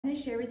I'm going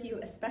to share with you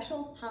a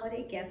special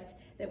holiday gift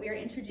that we are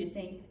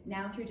introducing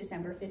now through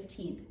December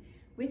 15th.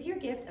 With your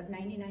gift of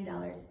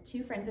 $99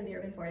 to Friends of the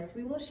Urban Forest,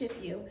 we will ship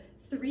you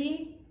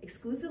 3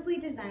 exclusively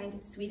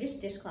designed Swedish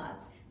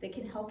dishcloths that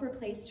can help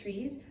replace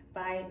trees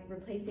by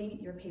replacing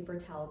your paper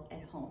towels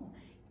at home.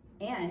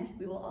 And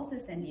we will also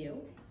send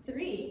you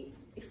 3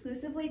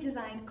 exclusively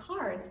designed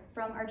cards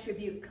from our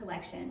tribute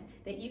collection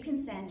that you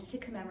can send to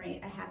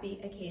commemorate a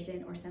happy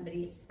occasion or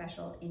somebody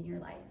special in your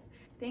life.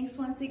 Thanks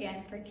once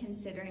again for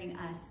considering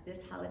us this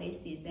holiday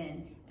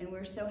season, and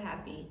we're so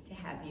happy to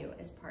have you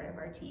as part of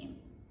our team.